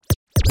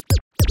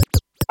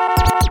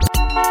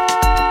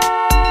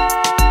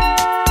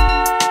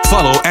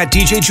at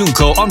DJ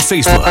Junko on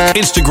Facebook,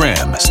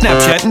 Instagram,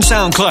 Snapchat, and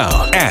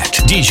SoundCloud at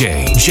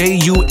DJ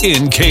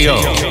JUNKO.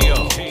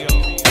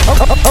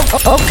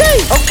 Okay.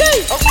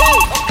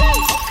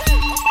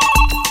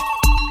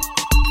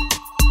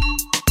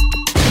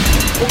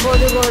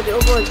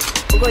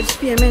 Oh God,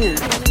 spia minha.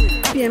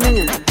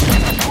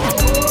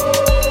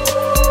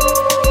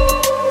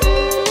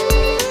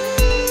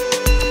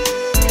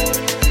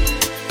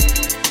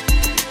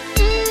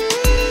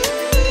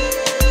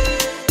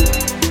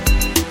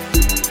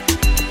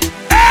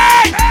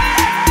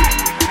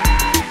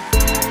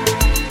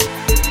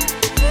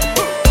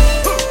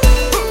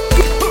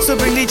 So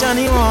bring the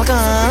Johnny Walker,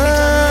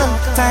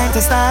 time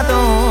to start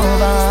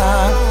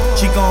over.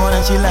 She gone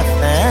and she left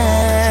me,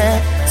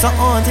 so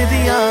on to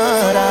the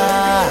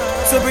other.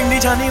 So bring the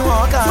Johnny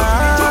Walker,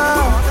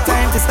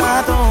 time to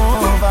start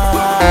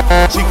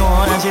over. She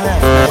gone and she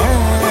left me,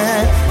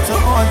 so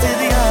on to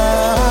the other.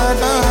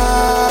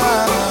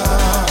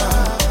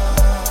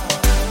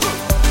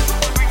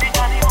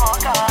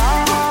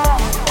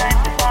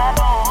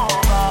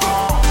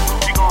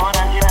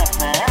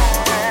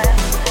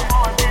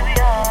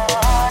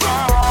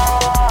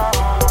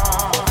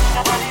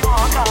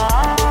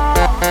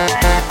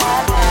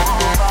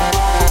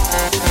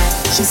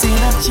 She say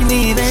that she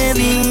needed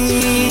me,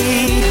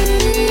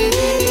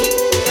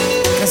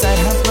 'cause I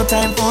have no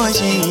time for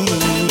she.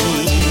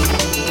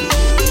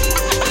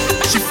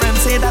 She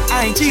friends say that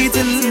I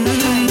cheating,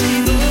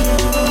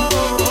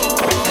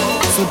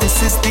 so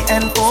this is the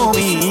end for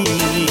me.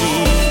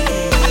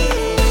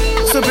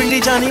 So bring the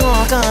Johnny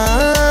Walker,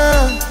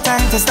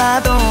 time to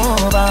start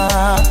over.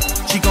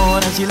 She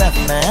gone and she left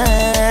me,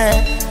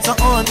 so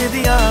on to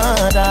the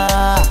other.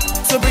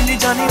 So bring the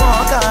Johnny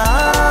Walker,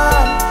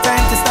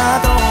 time to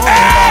start over.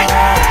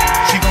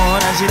 She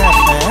gone and she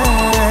left me,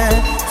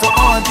 so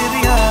on to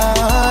the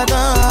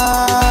other.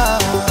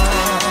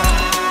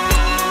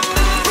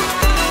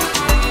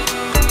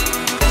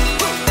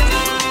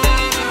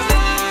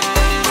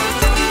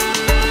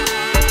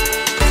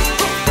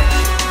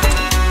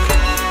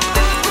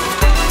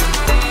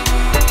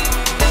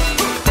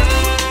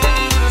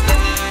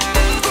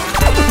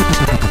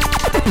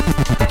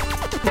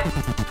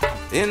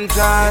 In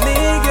Johnny,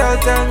 girl,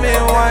 tell me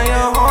why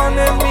you're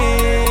haunting me.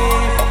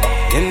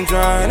 In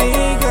Johnny,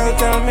 girl,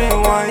 tell me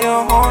why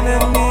you're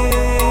haunting me.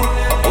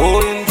 Oh,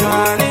 in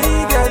Johnny,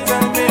 girl,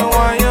 tell me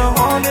why you're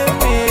haunting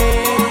me.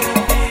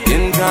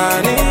 In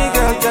Johnny,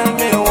 girl, tell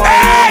me why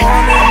you're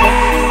haunting me.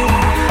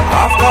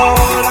 After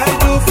all I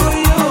do for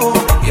you,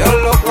 you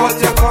look what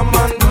you come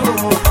and do.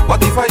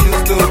 What if I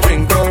used to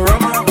drink a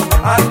rum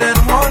and then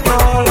horn you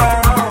all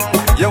around?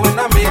 You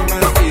wanna make me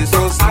feel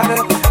so sad.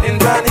 In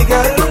Johnny,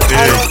 girl,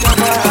 I love you.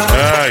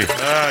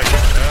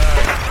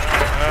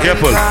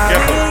 Careful.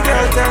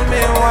 Girl, tell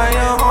me why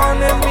you're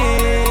haunting me.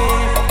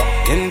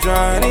 In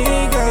Johnny,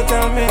 girl,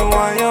 tell me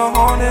why you're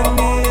haunting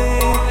me.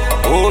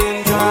 Oh, in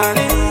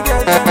Johnny,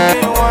 girl, tell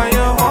me why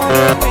you're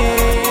haunting me.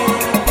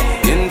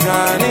 In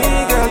Johnny,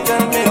 girl,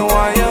 tell me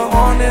why you're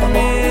haunting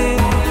me.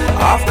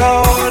 After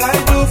all I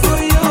do for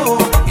you,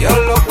 you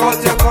look what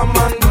you come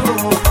and do.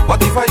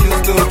 What if I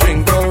used to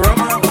drink a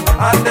rum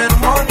and then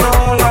horn you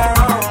all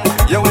around?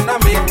 You wanna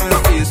make me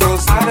feel so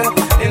sad.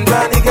 In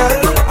Johnny, girl,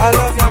 I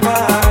love you,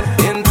 man.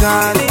 In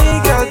Johnny,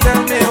 girl,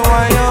 tell me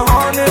why you're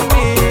haunting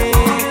me.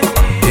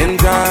 In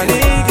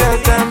Johnny, girl,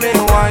 tell me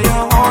why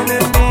you're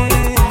haunting me.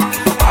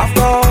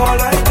 After all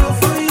I do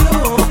for you,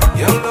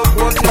 you look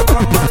what you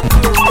come and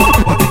do.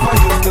 What if I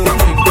used to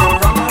drink the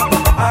rum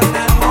and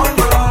then horn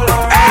you all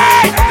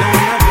around? You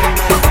wanna make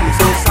me feel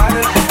so sad.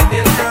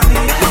 In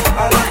Johnny,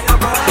 I love you,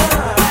 man.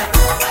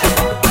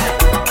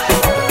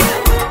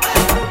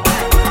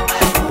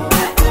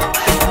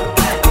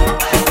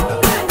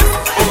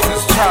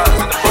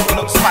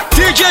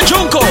 DJ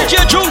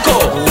Junko.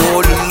 Oh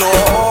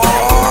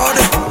Lord.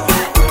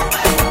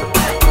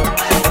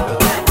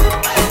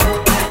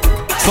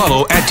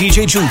 Follow at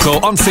DJ Junko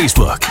on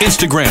Facebook,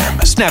 Instagram,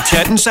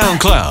 Snapchat, and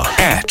SoundCloud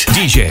at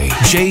DJ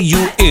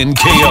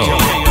JUNKO.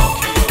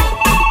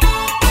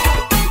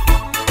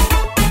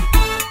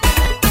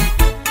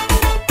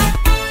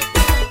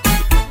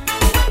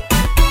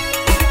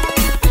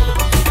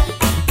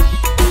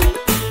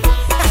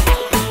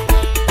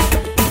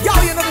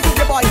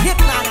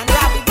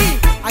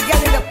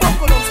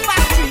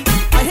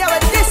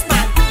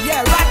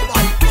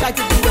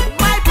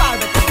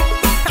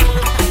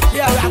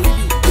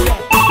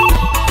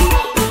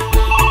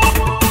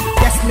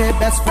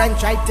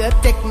 Tried to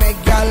take my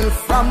girl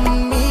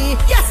from me.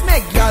 Yes,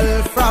 my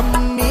girl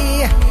from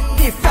me.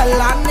 The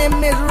fella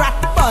name is Rat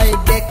Boy.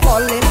 They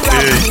call him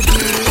Ratty B.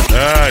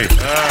 Hey.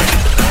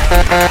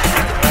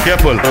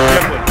 Careful.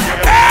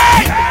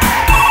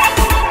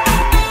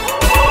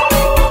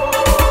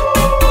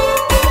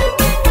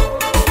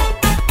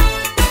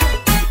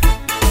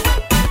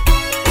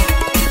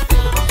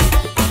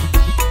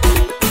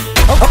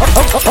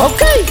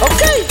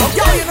 Okay.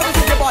 Yo, you know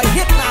this is your boy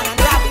Hitman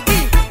and Ravi B.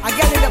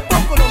 Again in the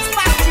Poconos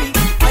factory.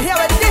 I hear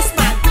it this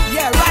man.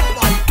 Yeah, Rat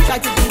Boy. Try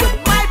to do with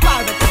my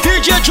private.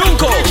 DJ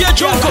Junko.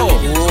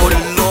 Oh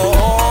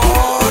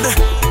Lord.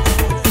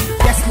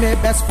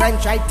 best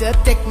friend tried to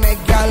take my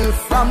girl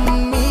from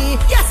me.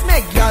 Yes,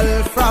 my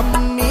girl from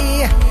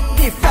me.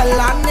 The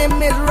fella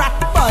named Rat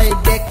Boy,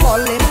 they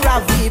call him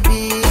Ravi B.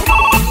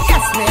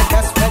 Yes, my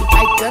best friend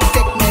tried to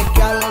take my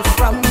girl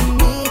from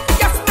me.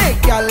 Yes, my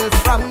girl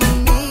from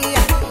me.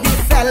 The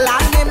fella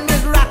named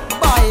Rat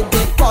Boy,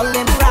 they call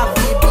him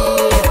Ravi B.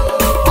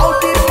 How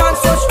the man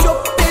so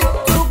stupid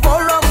to go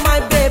wrong my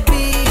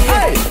baby?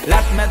 Hey,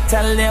 let me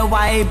tell you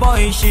why,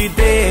 boy, she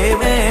did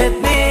with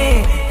me.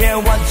 Hear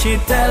what she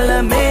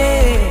telling me.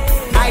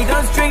 I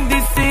don't drink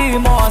this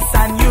Seymour's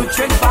and you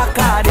drink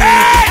Bacardi.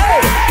 Hey!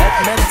 Let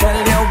me tell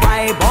you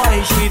why, boy,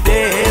 she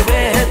did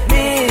with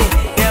me.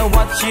 Hear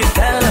what she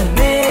telling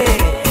me.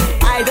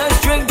 I don't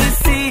drink this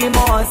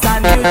Seymour's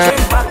and you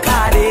drink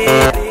Bacardi.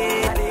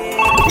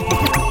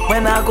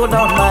 When I go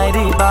down by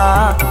the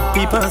bar,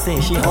 people say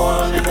she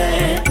holding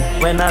me.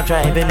 When I'm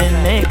driving in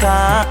the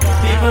car,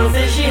 people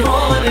say she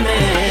holding me.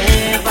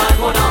 If I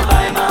go down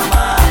by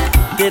mama,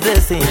 they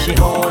just say she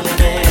holding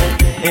me.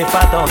 If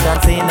I don't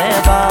dance in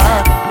never,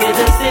 they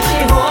just say she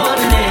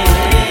holding me.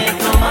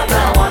 No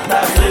matter what I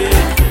say,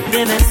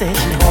 they just say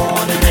she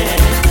holding me.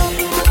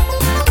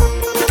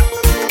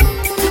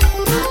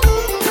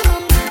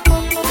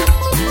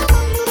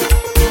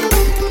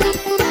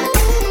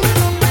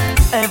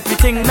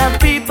 Everything that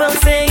people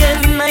saying,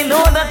 I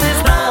know that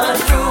is not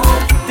true.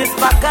 This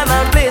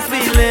bacchanal place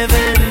we live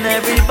in,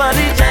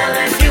 everybody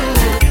jealous you.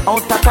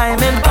 Out of time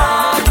in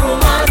bar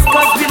rumors,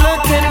 cause we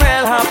looking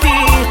real happy.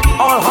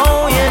 All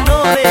how you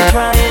know they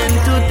trying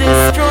to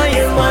destroy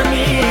your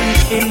money.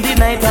 In the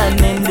night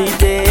and in the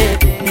day,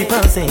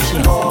 people say she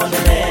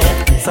holding me.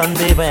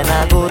 Sunday when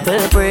I go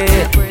to pray,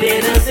 they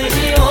don't say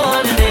she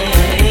holding me.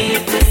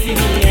 If they see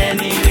me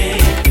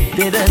anyway,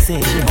 they don't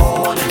say she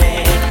holding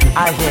me.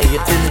 I hear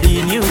it in the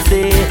news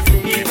day.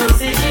 People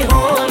say she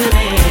holding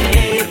me.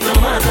 No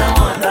matter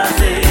what I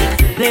say,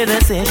 they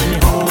don't say she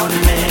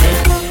holding me.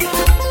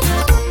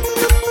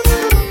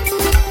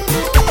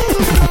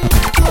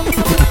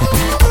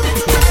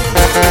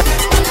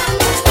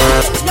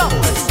 Yo,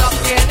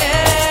 sucking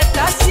it,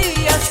 I see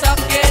you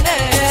sucking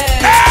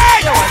it.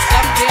 Hey! Yo,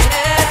 sucking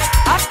it,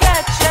 I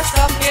catch you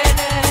sucking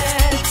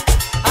it.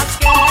 I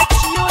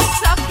catch you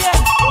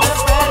sucking the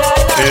bread I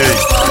like. Hey,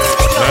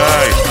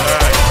 nice.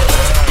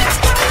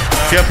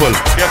 Careful.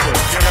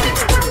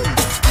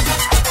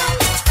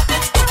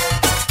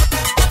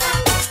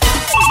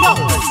 Yo,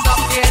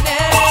 sucking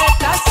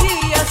it, I see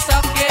you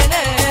sucking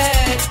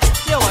it.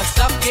 Yo,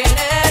 sucking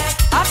it,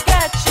 I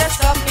catch you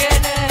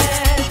sucking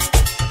it.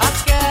 I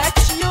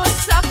catch you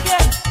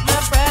sucking my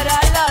bread I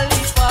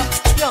lollipop.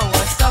 Yo,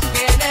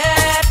 sucking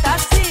it, I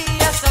see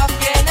you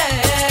sucking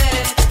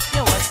it.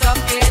 Yo,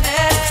 sucking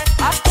it,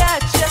 I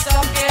catch you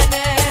sucking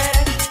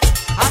it.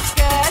 I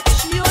catch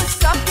you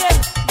sucking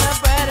my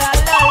bread I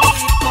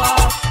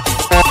lollipop.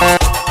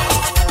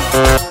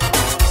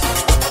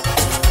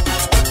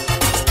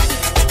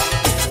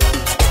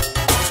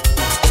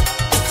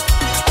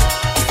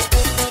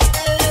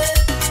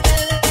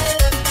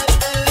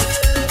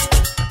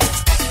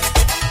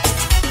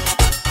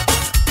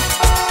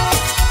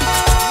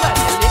 Well,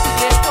 you lick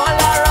it all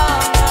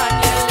around and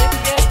you lick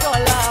it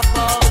all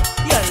about.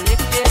 You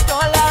lick it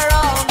all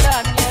around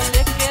and you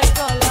lick it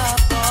all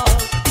about.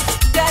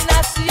 Then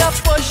I see you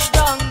push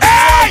down the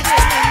whole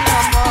thing in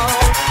your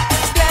mouth.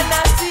 Then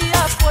I see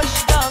you push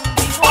down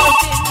the whole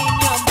thing in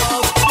your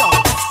mouth. Yo,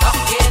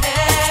 sucking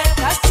it,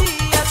 I see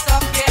you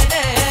sucking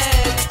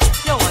it.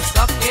 Yo,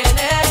 sucking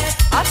it,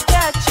 I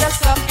catch you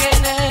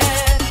sucking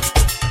it.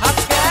 I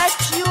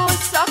catch you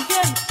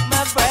sucking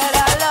my bread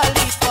a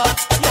lollipop.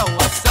 Yo,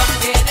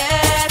 sucking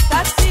it,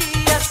 I see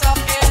you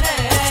sucking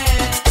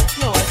it.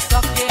 Yo,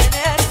 sucking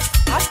it,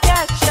 I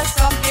catch you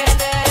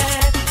sucking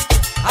it.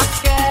 I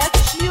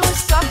catch you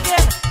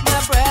sucking my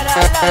bread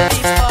a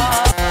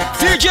lollipop.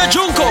 DJ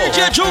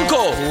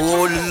Junko.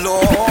 Oh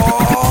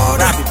Lord,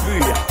 Mommy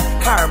free,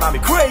 car mommy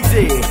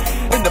crazy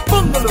in the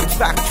bungalow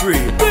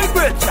factory. Big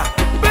rich.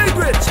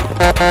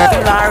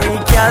 Larry,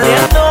 girl,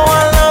 you know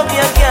I love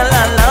you, girl,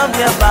 I love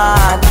you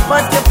bad,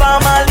 but your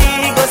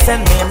family go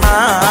send me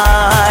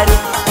mad.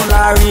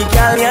 Larry,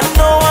 girl, you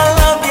know I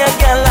love you,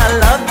 girl, I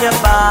love you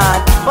bad,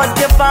 but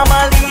your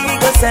family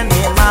go send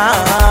me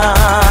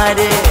mad.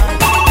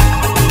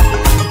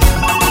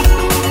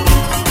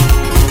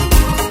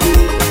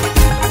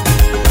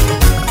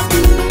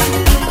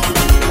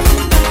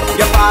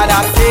 Your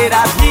father say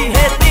that he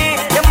hate me.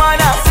 Your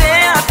mother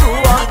say I'm too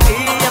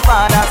ugly. Your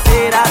father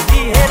say that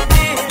he hate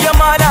me. Your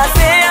mother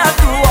say I'm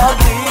too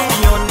ugly.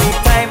 The only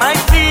time I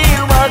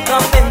feel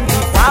welcome in the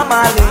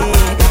family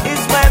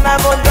is when I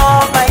go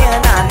down by a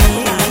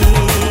nanny.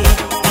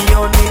 The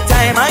only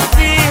time I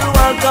feel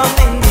welcome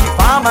in the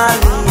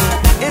family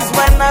is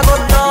when I go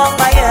down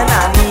by a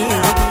nanny.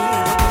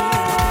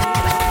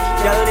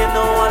 Girl, you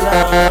know I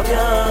love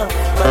you,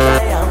 but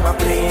I am a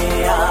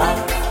player.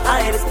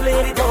 I just play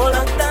the whole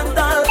and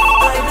tantal.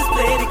 I just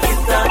play the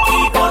guitar,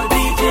 keyboard,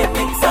 DJ,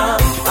 mixer.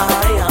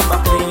 I am a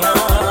player.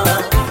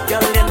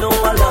 Girl, you know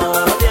I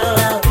love you,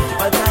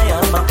 but I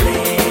am a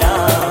player,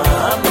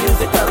 a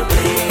musical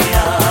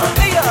player.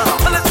 Hey,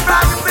 let's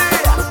rock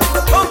it,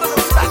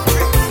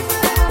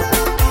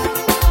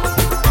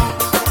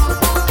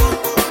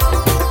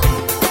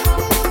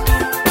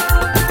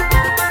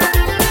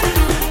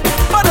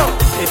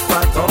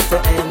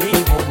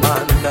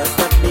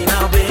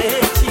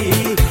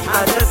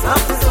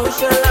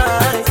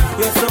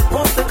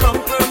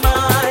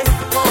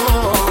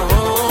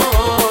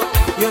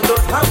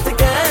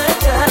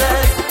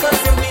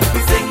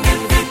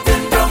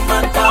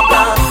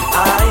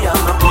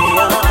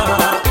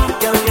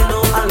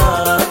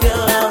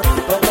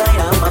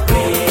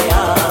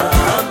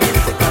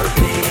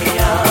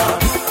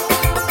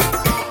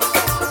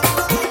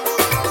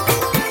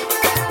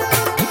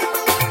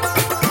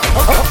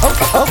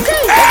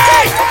 Okay.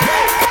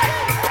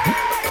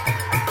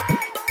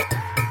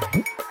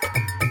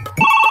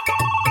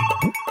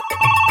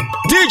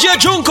 DJ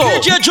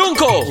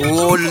Junko.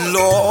 Oh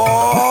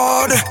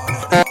Lord.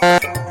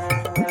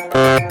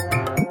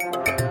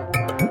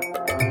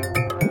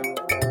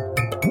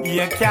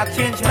 You can't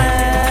change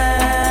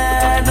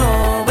man, no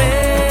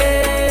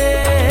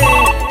way.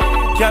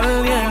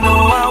 Girl, you know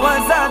I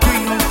was a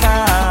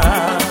drinker.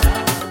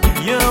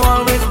 You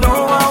always know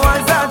I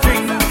was a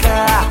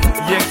drinker.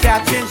 You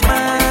can't change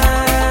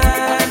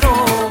man, no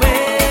way.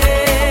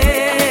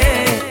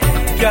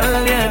 Girl,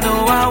 you know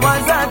I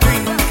was a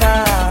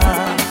drinker.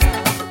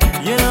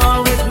 You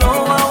always know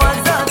I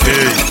was a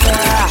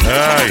drinker.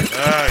 Hey.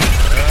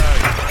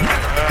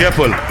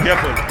 Careful. You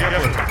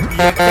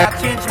can't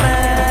change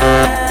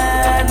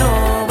man, no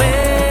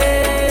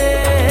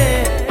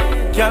way.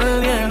 Girl,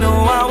 you know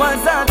I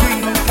was a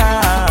drinker.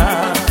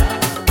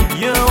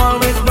 You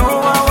always know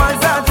I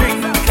was a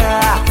drinker.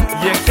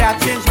 You can't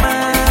change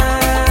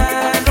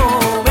man, no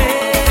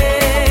way.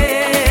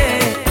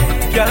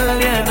 Girl,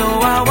 you know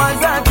I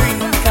was a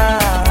drinker.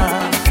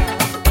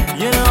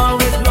 You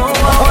always know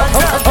I was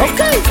a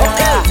drinker.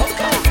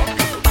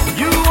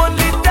 You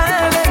only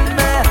telling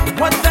me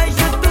what I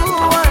should do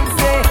and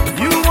say.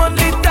 You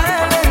only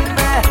telling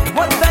me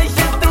what I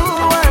should do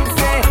and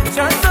say.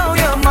 Just so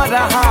your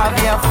mother have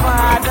your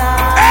father.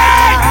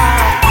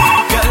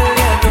 Girl,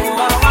 you know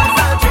I was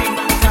a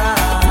drinker.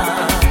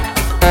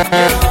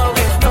 You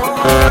always know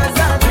I was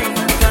a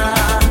drinker.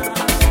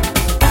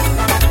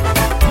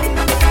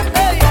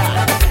 Hey,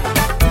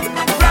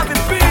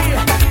 Rabbit B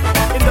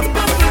in the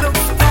Buffalo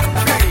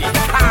factory.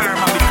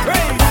 Karma be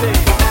crazy.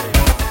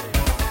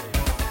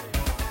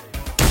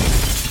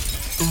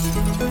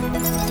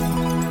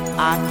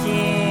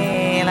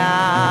 Aquila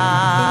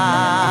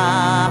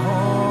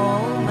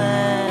woman,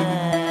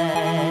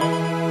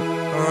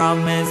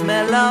 rum is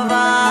my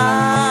lover,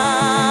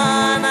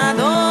 and I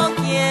don't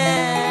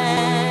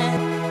care.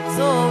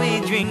 So we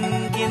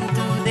drinking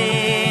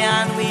today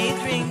and we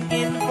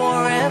drinking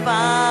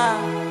forever.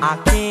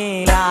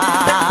 Aquila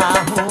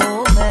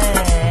woman,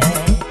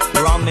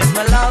 rum is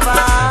my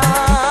lover,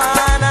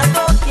 and I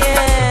don't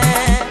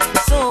care.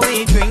 So we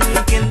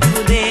drinking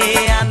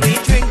today and we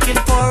drinking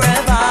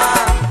forever.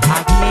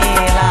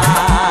 Aquila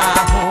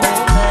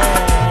woman,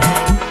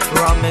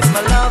 rum is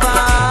my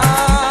lover,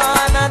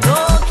 and I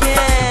don't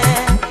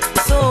care.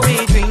 So we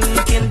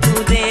drinking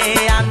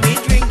today and we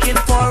drinking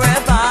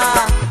forever.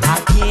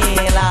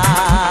 Aquila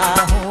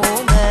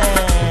woman,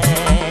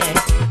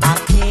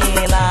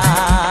 Aquila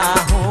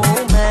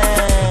woman.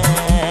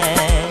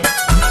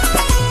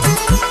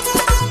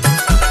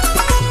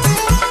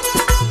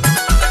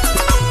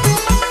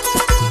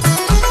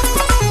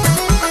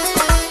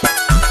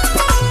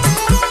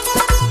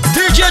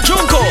 DJ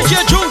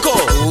Junko.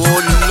 Oh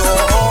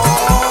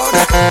Lord.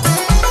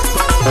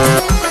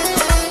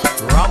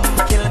 Rum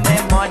kill me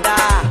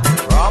mother,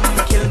 rum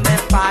kill me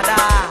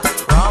father,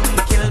 rum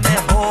kill me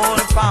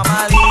whole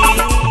family.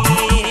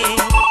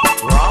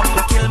 Rum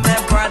kill me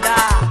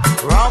brother,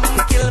 rum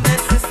kill me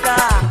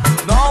sister.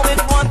 Now it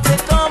want to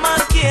come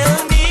and kill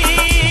me,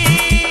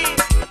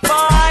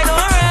 but I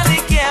don't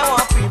really care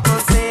what people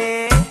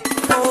say.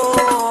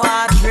 Oh,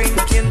 I'm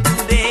drinking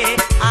today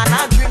and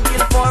I'm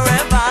drinking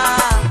forever.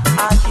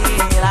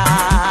 Aquila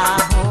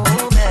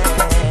woman,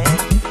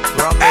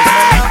 rum is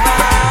my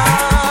lover,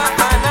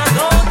 and I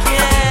don't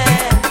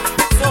care.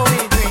 So we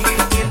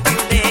drinking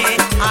today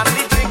and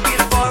we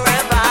drinking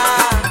forever.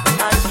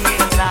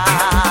 Aquila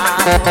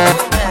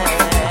woman.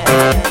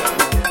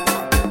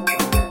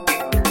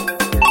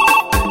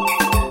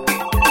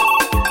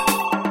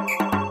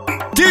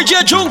 DJ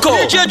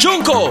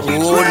Junko. Oh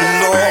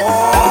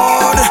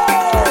Lord.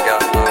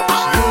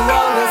 You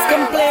always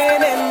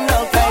complaining,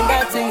 all kind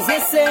of things you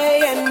say,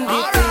 and the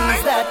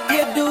things that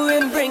you're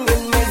doing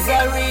bringing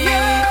misery.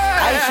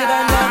 I should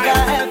have never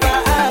ever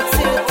asked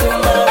you to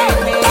marry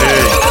me.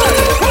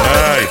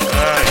 Hey.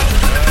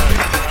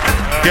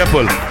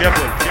 Careful.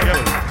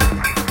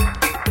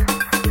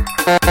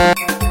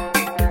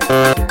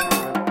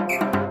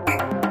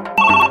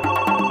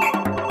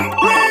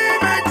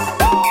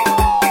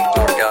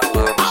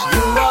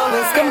 You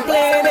always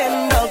complaining,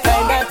 all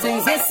kind of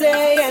things you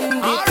say, and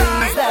the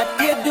things that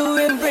you're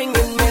doing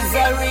bringing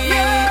misery.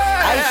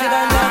 I should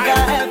have never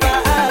ever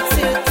asked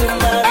you to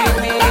marry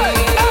me.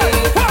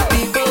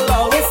 People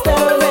always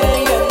tell me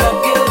you're not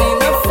good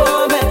enough for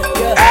me.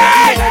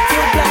 You're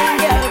too blind,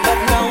 girl, but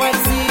now I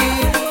see.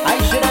 I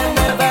should have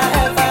never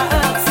ever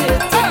asked you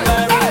to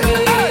marry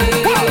me.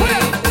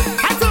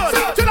 I told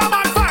you, till a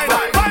man find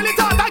finally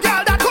thought a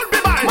girl that could be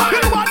mine. You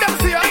know what them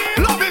say?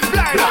 Love is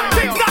blind.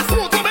 Things not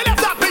smooth, so me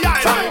left that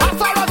behind. As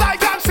far as I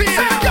can see,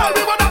 girl,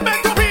 we were not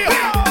meant to be.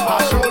 I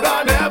should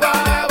have never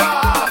ever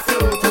asked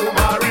you to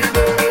marry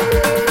me.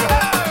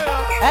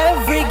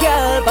 Every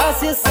girl boss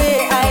you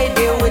say I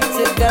deal with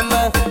it them.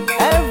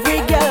 Every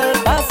girl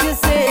boss you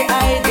say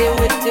I deal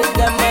with it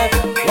them.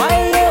 Why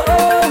you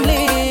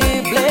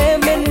only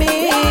blaming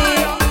me?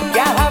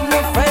 Can't have no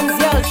friends,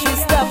 y'all. She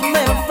stopped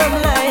me from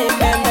lying,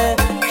 and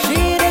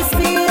she just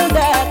feel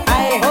that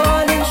I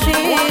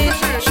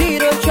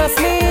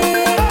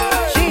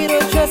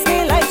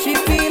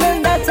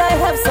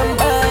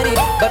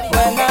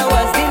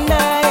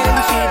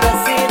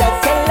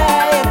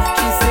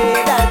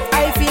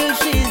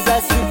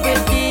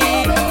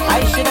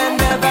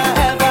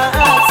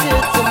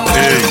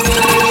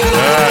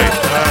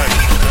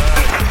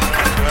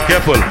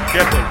Careful.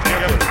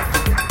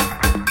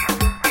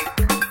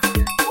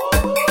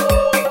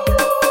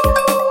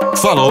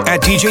 Follow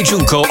at DJ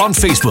Junko on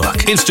Facebook,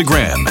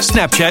 Instagram,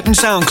 Snapchat, and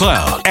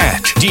SoundCloud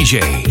at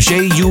DJ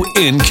JUNKO.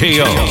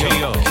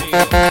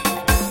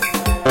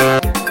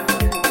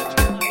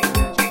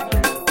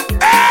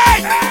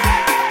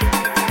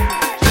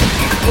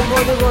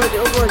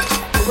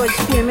 Oh God,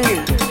 spear me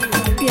now.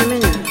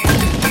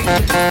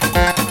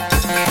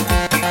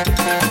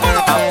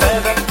 I'm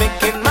fed up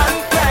making man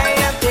cry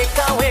and take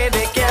away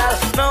the girl.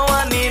 No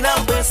one need a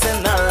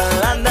personal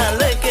and I'm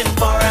looking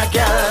for a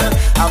girl.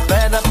 I'm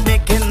fed up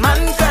making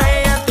man cry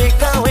and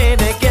take away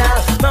the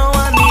girl. No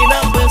one need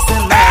a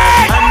personal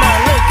and I'm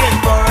looking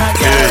for a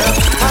girl.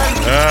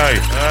 Aye.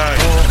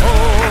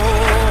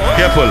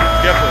 Careful.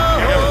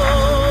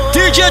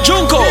 DJ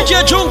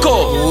Junko.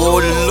 Oh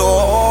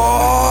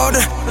Lord.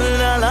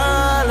 La la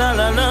la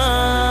la la.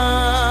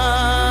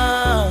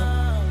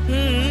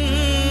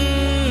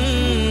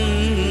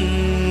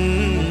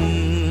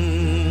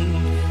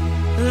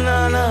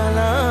 La la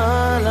la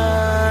la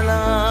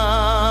la.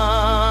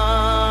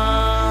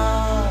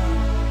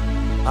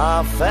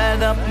 I'm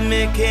fed up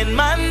making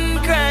man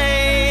cry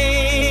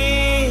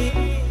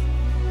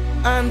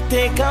and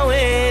take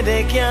away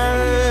the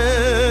girl.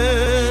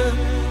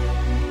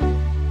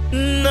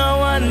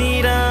 Now I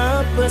need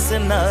a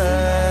personal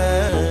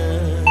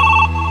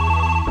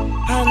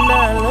and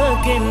I'm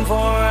looking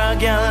for a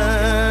girl.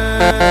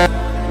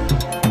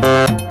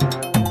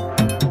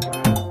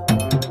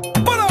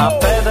 I'm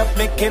fed up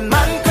making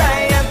man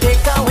cry and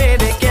take away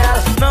the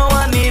girl. Now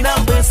I need a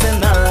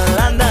personal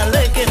and I'm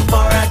looking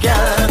for a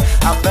girl.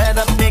 I'm fed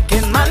up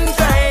making man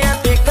cry and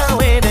take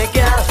away the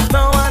girl.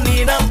 Now I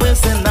need a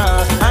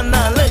personal and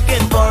I'm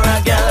looking for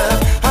a girl.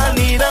 I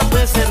need a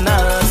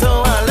personal,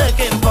 so I'm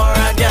looking for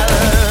a girl.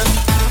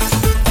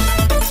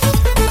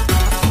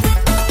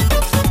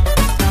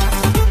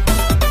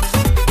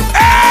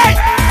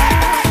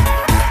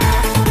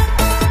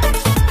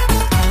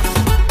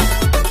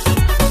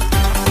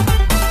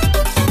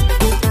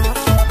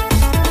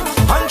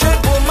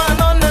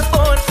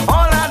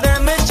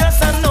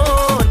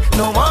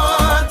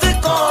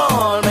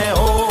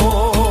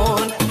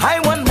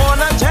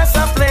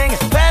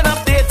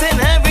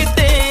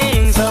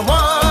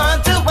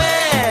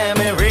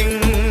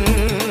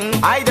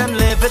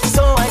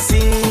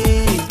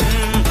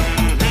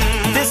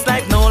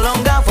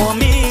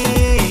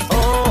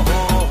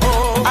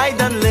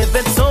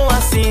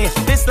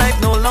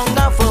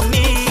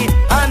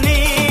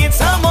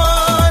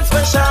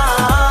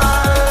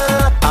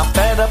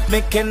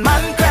 Making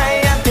man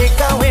cry and take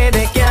away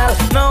the girl.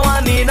 Now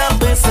I need a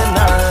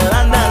personal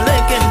and I'm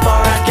looking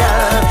for a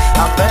girl.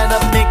 I'm fed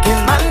up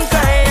making man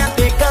cry and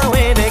take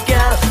away the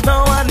girl.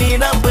 Now I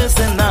need a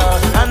personal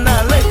and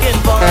I'm looking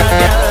for a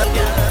girl.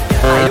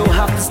 I don't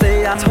have to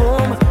stay at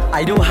home.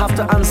 I don't have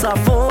to answer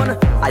phone.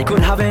 I could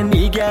have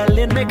any girl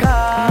in my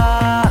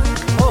car.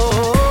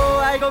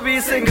 Oh, I could be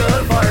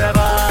single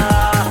forever.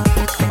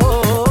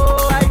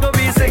 Oh, I could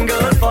be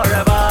single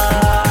forever.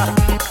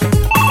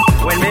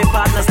 When my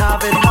partners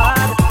have it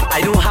hard,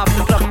 I don't have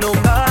to pluck no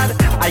card.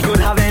 I could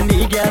have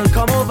any girl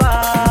come over.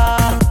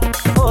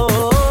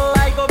 Oh,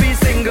 I could be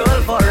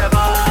single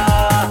forever.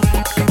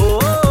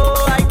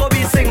 Oh, I could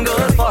be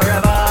single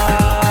forever.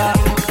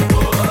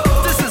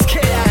 This is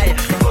K.I.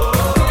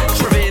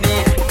 Triveni.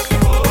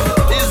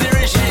 Izzy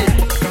Rishi.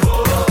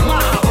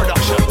 Maha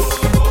Productions.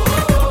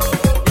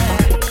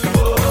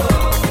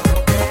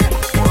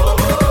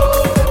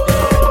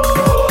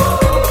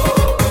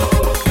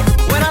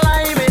 When I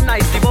lie in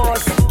nice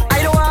divorce,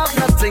 I don't have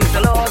nothing to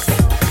lose.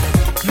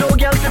 No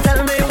girl to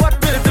tell me what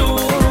to do.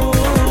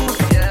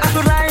 I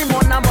could rhyme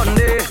on a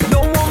Monday,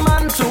 no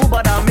woman to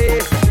bother me.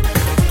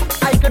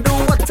 I could do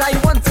what I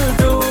want to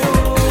do.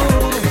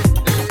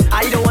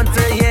 I don't want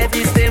to hear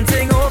the same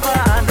thing over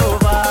and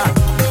over.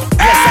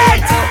 Yes, I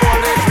like to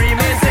always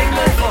remain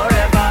single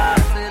forever.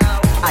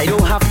 I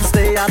don't have to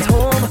stay at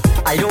home.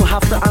 I don't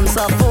have to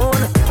answer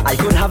phone. I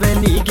could have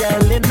any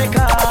girl in my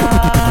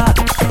car.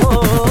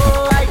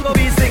 Oh, I could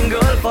be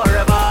single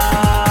forever.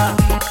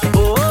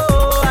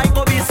 Oh, I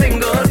could be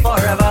single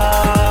forever.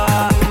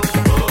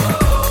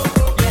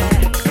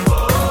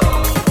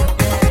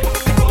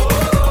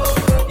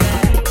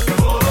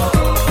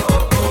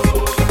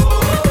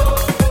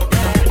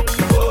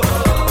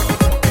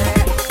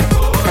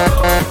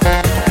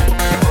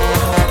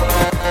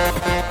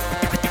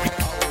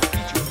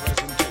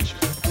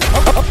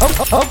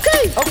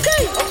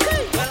 Okay.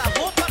 Well, I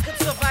hope I can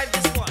survive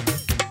this one.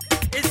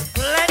 It's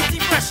plenty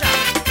pressure.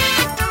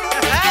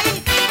 Hey.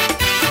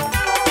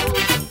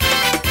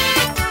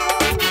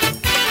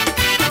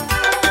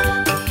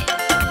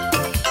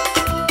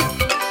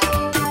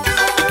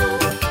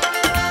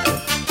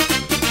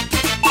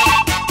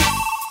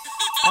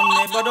 On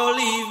me, but don't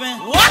leave me.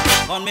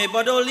 What? On me,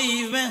 but don't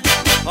leave me.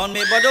 On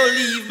me, but don't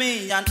leave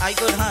me, and I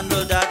could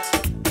handle that.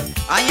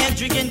 I ain't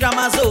drinking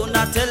Gramazone,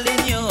 not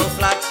telling you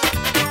flat.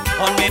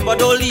 On me, but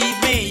don't leave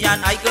me,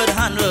 and I could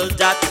handle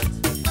that.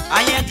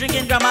 I ain't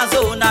drinking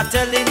Gramazone, not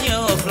telling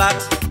you flat.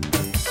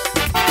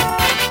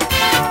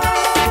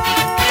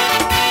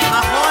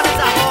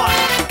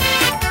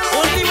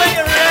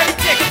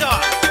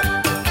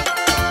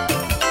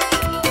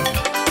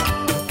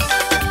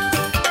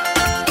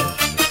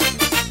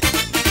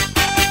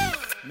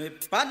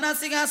 Partner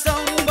sing a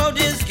song about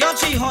this girl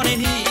she honey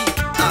he.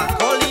 I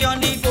call you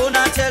on the phone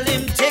and tell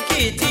him take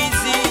it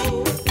easy.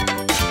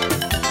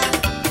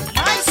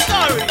 My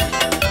story.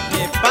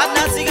 The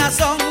partner sing a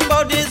song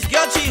about this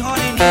girl she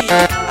honey he.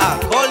 I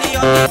call you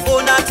on the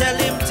phone and tell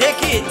him take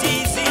it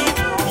easy.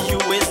 You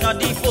is not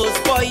the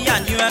first boy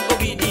and you ain't gonna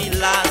be the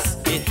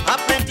last. It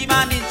happened to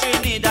man in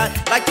Trinidad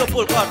like to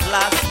pull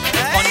cutlass.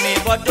 On me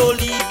but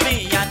don't leave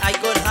me and I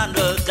could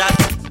handle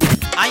that.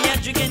 I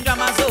ain't drinking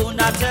Gamazone,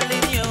 I'm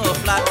telling you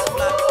flat.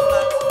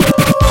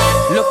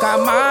 Look,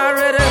 I'm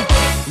married,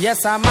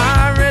 yes, I'm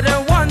married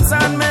once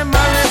and my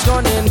marriage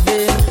gone in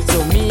vain.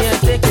 So me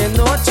ain't taking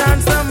no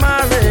chance to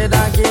marry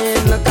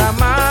again. Look, I'm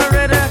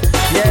married,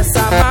 yes,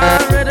 I'm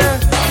married.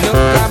 Look,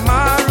 I'm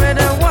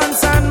married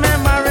once and my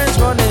marriage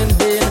gone in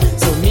vain.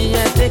 So me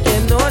ain't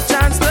taking no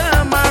chance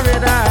to marry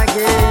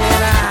again.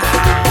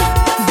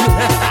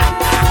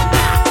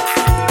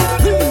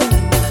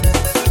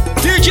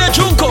 DJ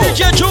Junko,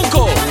 DJ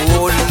Junko.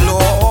 Oh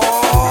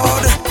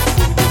Lord.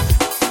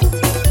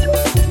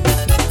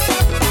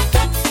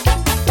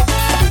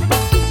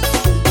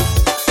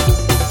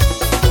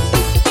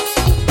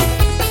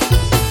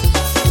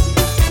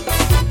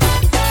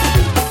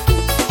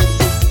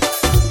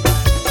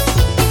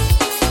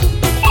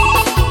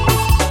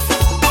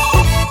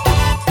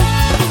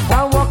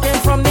 I'm walking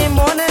from the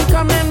morning,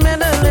 coming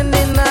middle in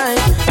the night.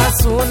 As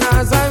soon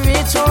as I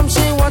reach home,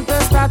 she want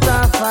to start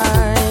a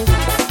fight.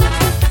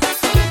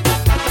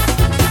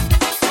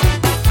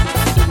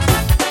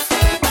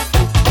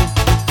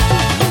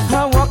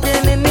 I'm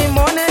walking in the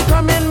morning,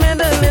 coming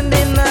middle in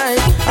the night.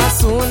 As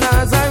soon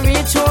as I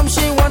reach home,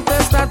 she want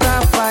to start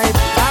a fight.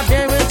 I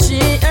bear with she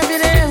every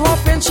day,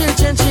 hoping she'll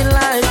change her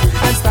life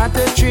and start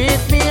to treat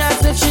me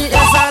as if she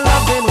is a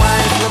loving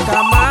wife. Look,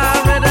 I'm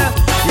married,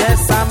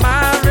 yes, I'm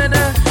married.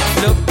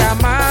 Look, I'm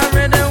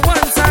married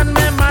once and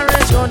my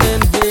marriage gone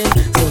in vain.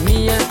 So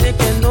me ain't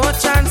taking no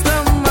chance to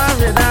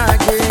marry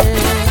again.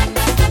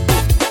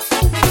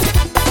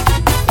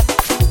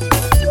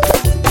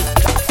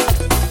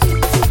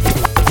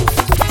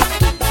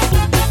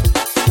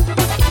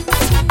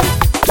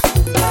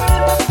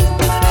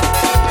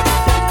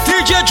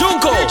 DJ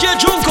Junko, DJ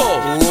Junko.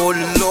 Oh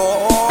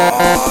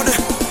Lord.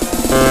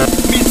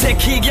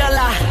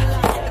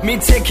 Me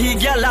take he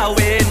girl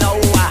away now,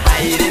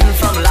 hiding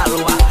from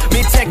Lalwa.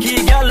 Me take he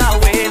girl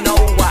away now,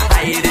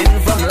 hiding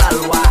from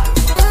Lalwa.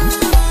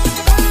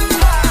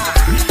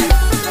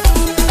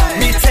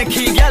 Me take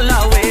he girl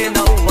away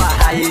now,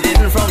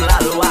 hiding from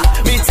Lalwa.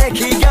 Me take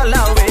he girl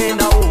away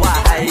now,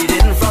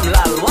 hiding from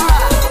Lalwa.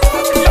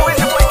 Yo, it's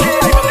your boy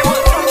K.I. from the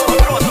world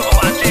from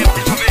over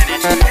James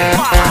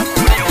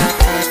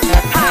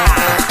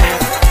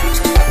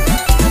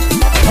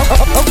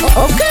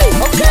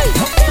Okay.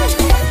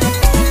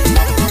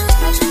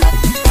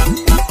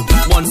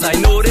 Once I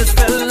know this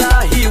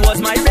fella, he was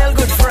my real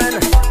good friend.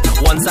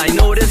 Once I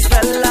know this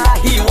fella,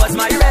 he was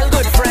my real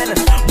good friend.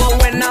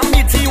 But when I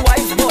meet his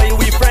wife, boy,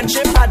 we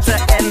friendship had to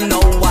end. No,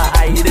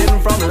 hiding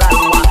from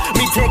Lalwa.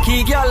 Me take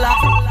he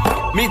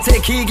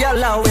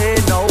girl away.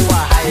 No,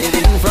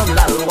 hiding from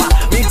Lalwa.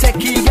 Me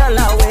take he girl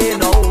away.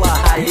 No,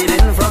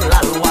 hiding from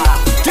Lalwa.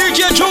 DJ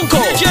Junko,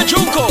 DJ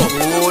Junko.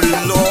 Oh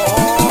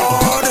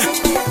Lord.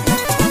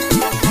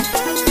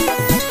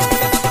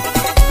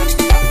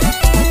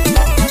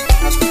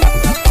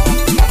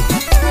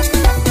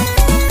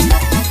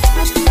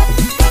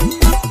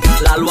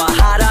 Lalwa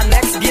had a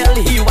next girl,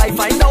 he wife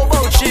I know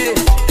about she.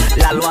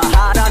 Lalwa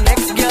had a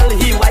next girl,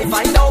 he wife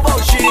I know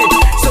about she.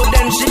 So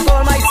then she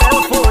called my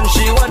cell phone,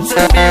 she wants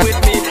to be with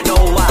me. No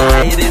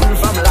hiding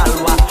from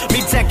Lalwa. Me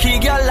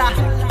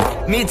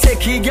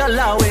take he girl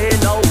away.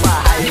 No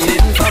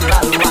hiding from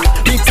Lalwa.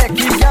 Me take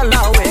he girl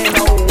away.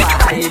 No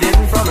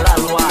hiding from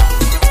Lalwa.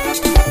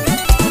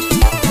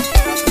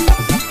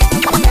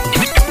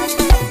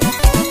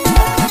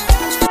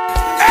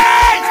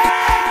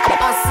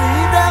 I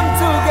see them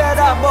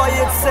together, boy,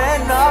 it's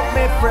send up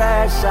me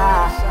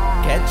pressure.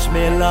 Catch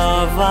me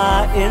lover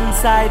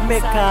inside me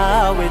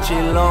car with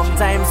your long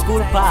time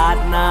school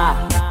partner.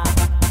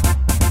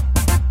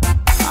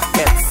 I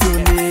get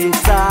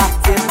Sunita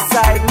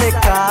inside me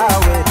car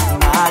with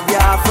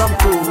Nadia from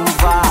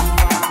Cuba.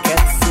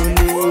 Get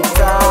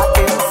Sunita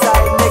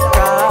inside me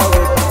car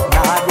with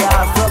Nadia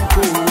from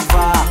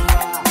Cuba.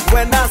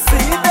 When I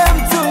see them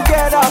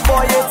together,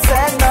 boy, it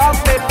send up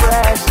me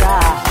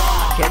pressure.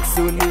 Get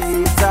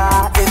Sunita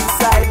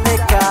inside me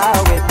car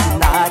with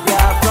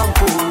Nadia from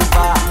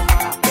Cuba.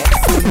 Get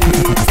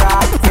Sunita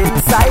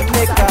inside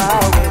me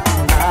car with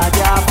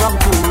Nadia from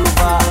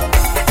Cuba.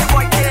 It's your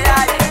boy K.I.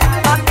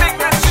 and Big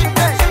Rich.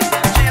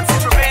 James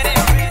Trevini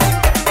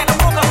in the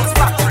Boogaloo's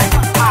factory.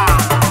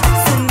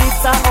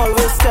 Sunita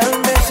always tell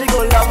me she go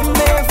love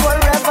me for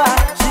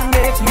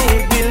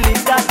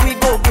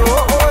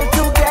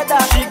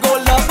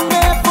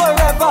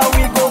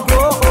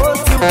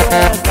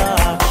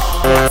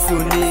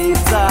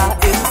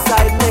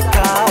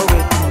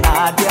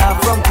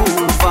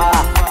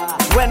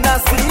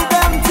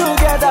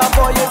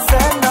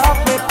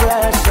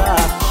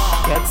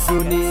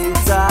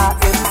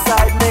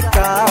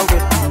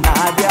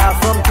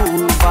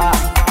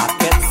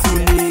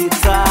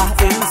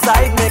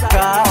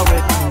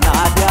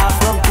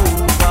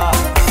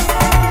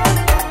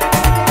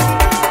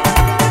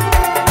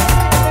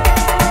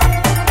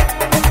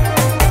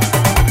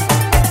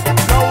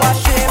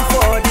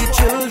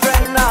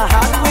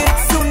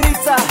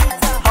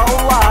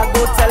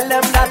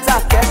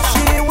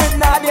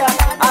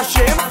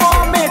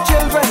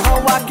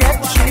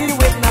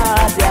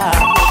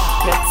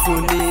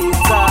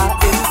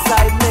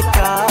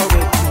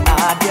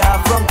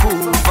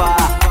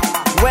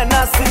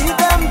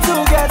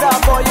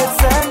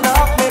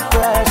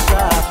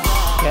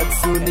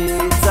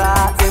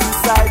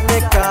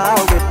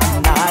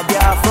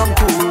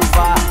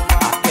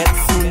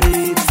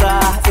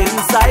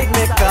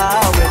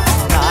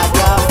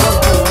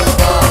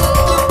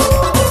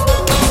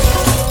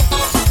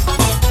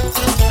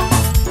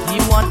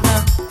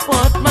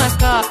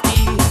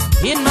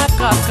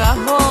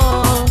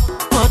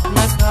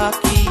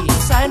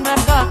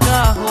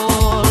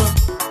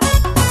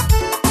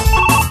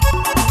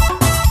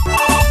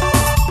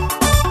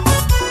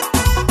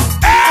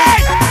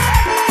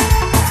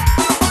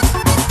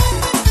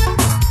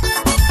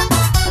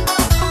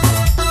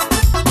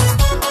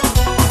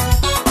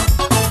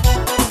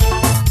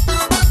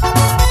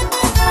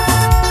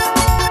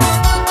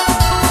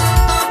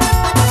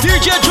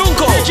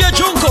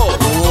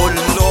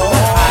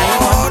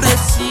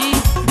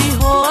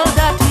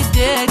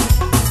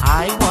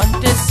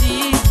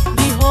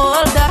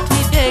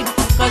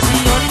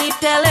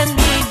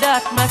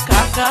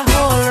caca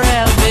hole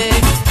real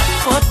big.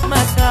 Put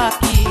my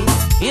cocky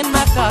in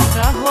my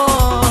caca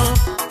hole.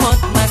 Put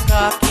my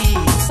cocky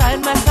inside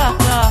my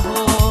caca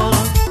hole.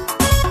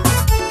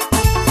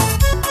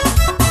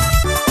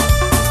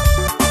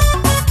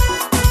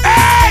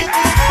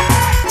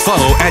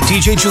 Follow at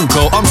DJ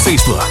Junko on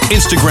Facebook,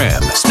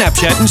 Instagram,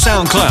 Snapchat, and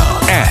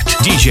SoundCloud at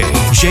DJ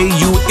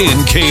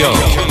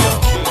JUNKO.